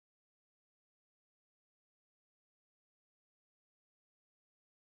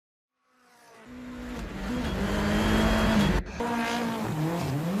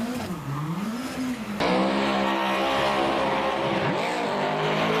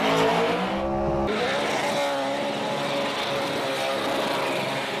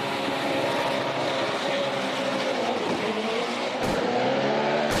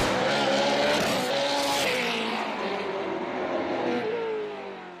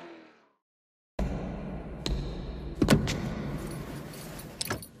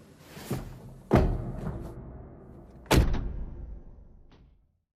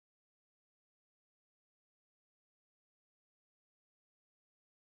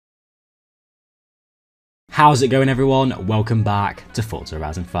How's it going, everyone? Welcome back to Forza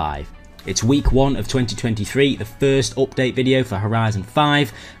Horizon 5. It's week 1 of 2023, the first update video for Horizon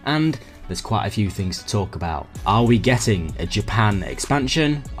 5, and there's quite a few things to talk about. Are we getting a Japan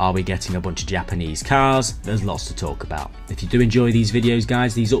expansion? Are we getting a bunch of Japanese cars? There's lots to talk about. If you do enjoy these videos,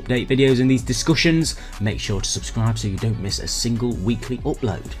 guys, these update videos and these discussions, make sure to subscribe so you don't miss a single weekly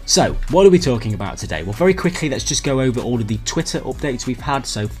upload. So, what are we talking about today? Well, very quickly, let's just go over all of the Twitter updates we've had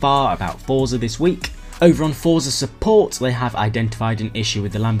so far about Forza this week. Over on Forza support, they have identified an issue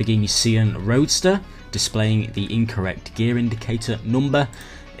with the Lamborghini Sian Roadster, displaying the incorrect gear indicator number.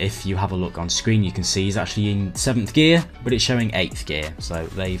 If you have a look on screen, you can see he's actually in 7th gear, but it's showing 8th gear, so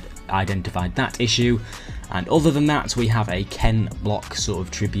they've identified that issue. And other than that, we have a Ken Block sort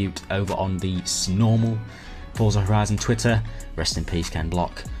of tribute over on the normal Forza Horizon Twitter. Rest in peace, Ken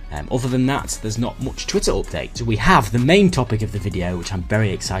Block. Other than that, there's not much Twitter update. We have the main topic of the video, which I'm very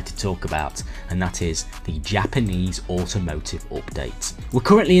excited to talk about, and that is the Japanese automotive update. We're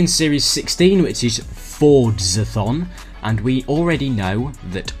currently in Series 16, which is Forzathon, and we already know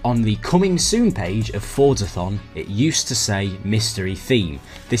that on the coming soon page of Forzathon, it used to say mystery theme.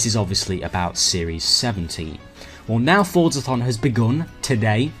 This is obviously about Series 17. Well, now Forzathon has begun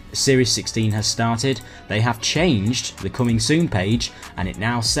today. Series 16 has started. They have changed the coming soon page, and it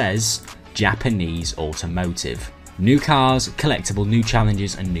now says Japanese automotive. New cars, collectible, new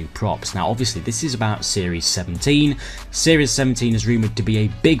challenges, and new props. Now, obviously, this is about Series 17. Series 17 is rumoured to be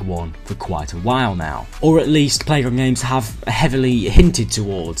a big one for quite a while now. Or at least Playground Games have heavily hinted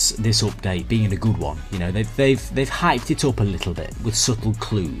towards this update being a good one. You know, they've hyped it up a little bit with subtle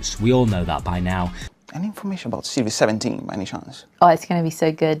clues. We all know that by now. Any information about Series 17 by any chance? Oh, it's going to be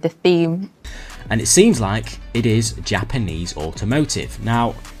so good, the theme. And it seems like it is Japanese automotive.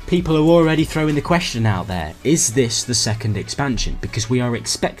 Now, people are already throwing the question out there, is this the second expansion? Because we are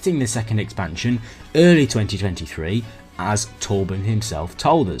expecting the second expansion early 2023, as Torben himself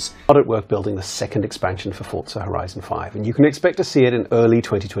told us. Hard at work building the second expansion for Forza Horizon 5, and you can expect to see it in early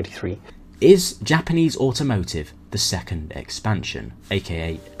 2023. Is Japanese automotive the second expansion,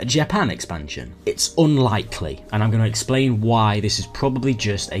 aka a Japan expansion? It's unlikely, and I'm going to explain why this is probably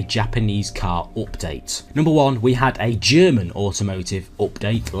just a Japanese car update. Number one, we had a German automotive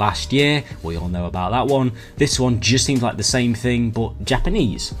update last year. We all know about that one. This one just seems like the same thing, but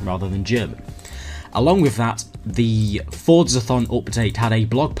Japanese rather than German. Along with that, the Forzathon update had a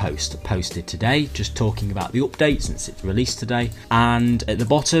blog post posted today, just talking about the update since it's released today. And at the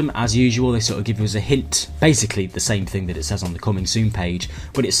bottom, as usual, they sort of give us a hint, basically the same thing that it says on the coming soon page,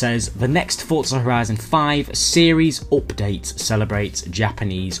 but it says the next Forza Horizon 5 series update celebrates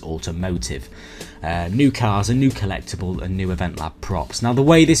Japanese automotive. New cars, a new collectible, and new event lab props. Now, the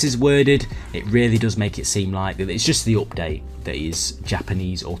way this is worded, it really does make it seem like that it's just the update that is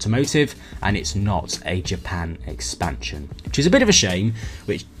Japanese automotive, and it's not a Japan expansion, which is a bit of a shame,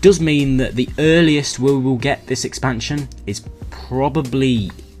 which does mean that the earliest we will get this expansion is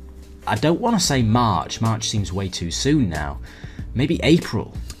probably, I don't want to say March seems way too soon now, maybe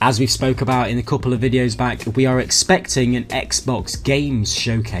April. As we spoke about in a couple of videos back, we are expecting an Xbox Games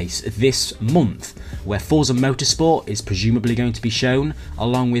showcase this month, where Forza Motorsport is presumably going to be shown,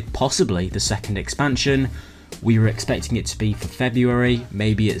 along with possibly the second expansion. We were expecting it to be for February,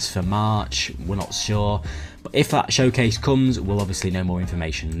 maybe it's for March, we're not sure. But if that showcase comes, we'll obviously know more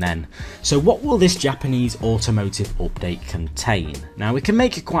information then. So what will this Japanese automotive update contain? Now, we can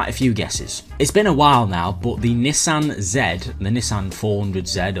make quite a few guesses. It's been a while now, but the Nissan Z, the Nissan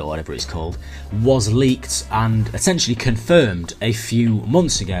 400Z or whatever it's called, was leaked and essentially confirmed a few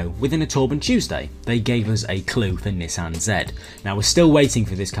months ago within a Torben Tuesday. They gave us a clue for Nissan Z. Now, we're still waiting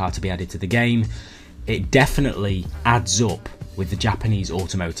for this car to be added to the game. It definitely adds up with the Japanese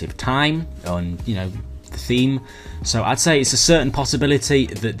automotive time on, you know, the theme. So I'd say it's a certain possibility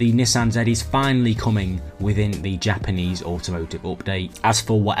that the Nissan Z is finally coming within the Japanese automotive update. As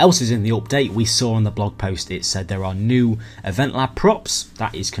for what else is in the update, we saw on the blog post it said there are new event lab props,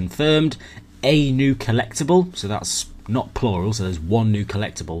 that is confirmed, a new collectible, so that's not plural, so there's one new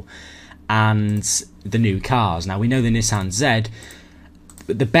collectible, and the new cars. Now, we know the Nissan Z,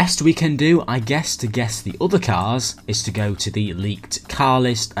 but the best we can do, I guess, to guess the other cars is to go to the leaked car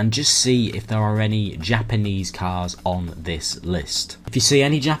list and just see if there are any Japanese cars on this list. If you see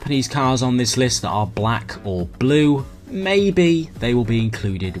any Japanese cars on this list that are black or blue, maybe they will be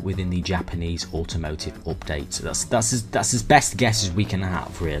included within the Japanese automotive update. That's as best guess as we can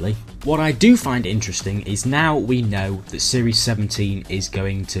have, really. What I do find interesting is now we know that Series 17 is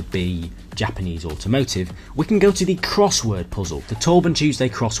going to be Japanese automotive, we can go to the crossword puzzle, the Torben Tuesday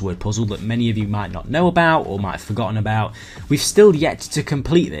crossword puzzle that many of you might not know about or might have forgotten about. We've still yet to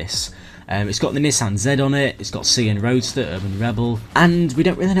complete this. It's got the Nissan Z on it, it's got C and Roadster, Urban Rebel, and we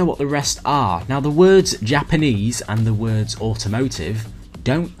don't really know what the rest are. Now the words Japanese and the words automotive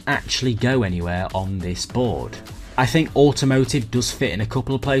don't actually go anywhere on this board. I think automotive does fit in a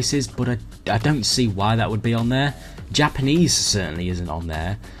couple of places, but I don't see why that would be on there. Japanese certainly isn't on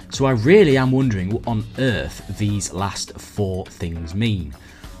there, so I really am wondering what on earth these last 4 things mean.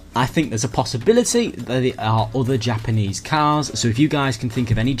 I think there's a possibility that there are other Japanese cars, so if you guys can think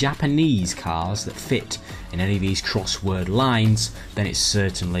of any Japanese cars that fit in any of these crossword lines, then it's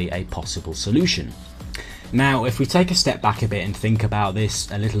certainly a possible solution. Now, if we take a step back a bit and think about this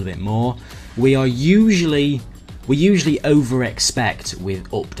a little bit more, we usually over-expect with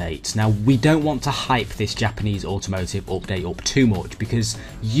updates. Now, we don't want to hype this Japanese automotive update up too much because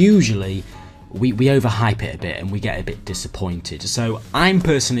usually we overhype it a bit and we get a bit disappointed. So I'm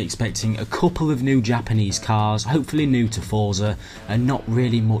personally expecting a couple of new Japanese cars, hopefully new to Forza, and not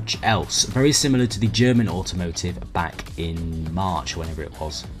really much else. Very similar to the German automotive back in March, whenever it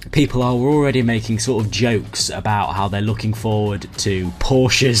was. People are already making sort of jokes about how they're looking forward to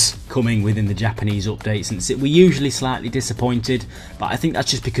Porsches coming within the Japanese updates, and we're usually slightly disappointed, but I think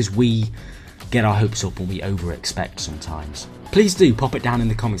that's just because we get our hopes up and we over-expect sometimes. Please do pop it down in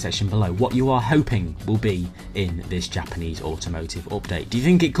the comment section below what you are hoping will be in this Japanese automotive update. Do you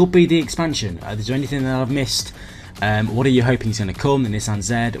think it could be the expansion? Is there anything that I've missed? What are you hoping is going to come, the Nissan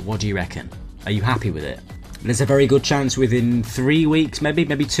Z? What do you reckon? Are you happy with it? There's a very good chance within 3 weeks, maybe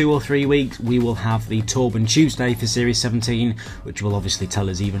 2 or 3 weeks, we will have the Torben Tuesday for Series 17, which will obviously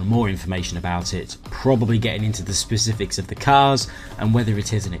tell us even more information about it, probably getting into the specifics of the cars and whether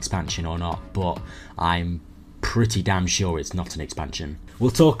it is an expansion or not, but I'm pretty damn sure it's not an expansion.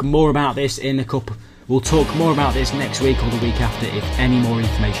 We'll talk more about this We'll talk more about this next week or the week after if any more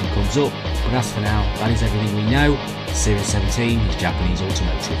information comes up, but as for now, that is everything we know. Series 17 is Japanese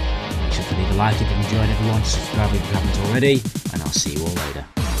automotive. Make sure to leave a like if you've enjoyed, everyone, subscribe if you haven't already, and I'll see you all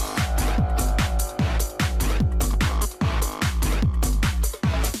later.